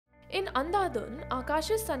In Andhadhun,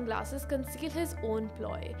 Akash's sunglasses conceal his own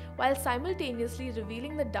ploy while simultaneously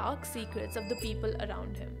revealing the dark secrets of the people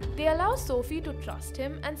around him. They allow Sophie to trust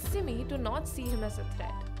him and Simi to not see him as a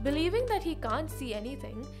threat. Believing that he can't see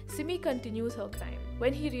anything, Simi continues her crime.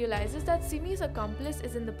 When he realizes that Simi's accomplice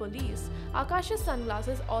is in the police, Akash's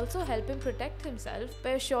sunglasses also help him protect himself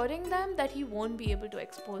by assuring them that he won't be able to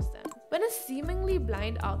expose them. When a seemingly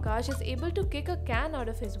blind Akash is able to kick a can out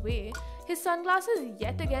of his way, his sunglasses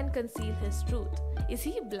yet again conceal his truth. Is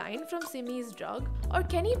he blind from Simi's drug, or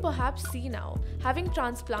can he perhaps see now, having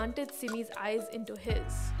transplanted Simi's eyes into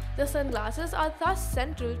his? The sunglasses are thus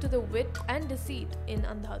central to the wit and deceit in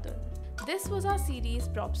Andhadhun. This was our series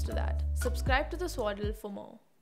Props to That. Subscribe to the Swaddle for more.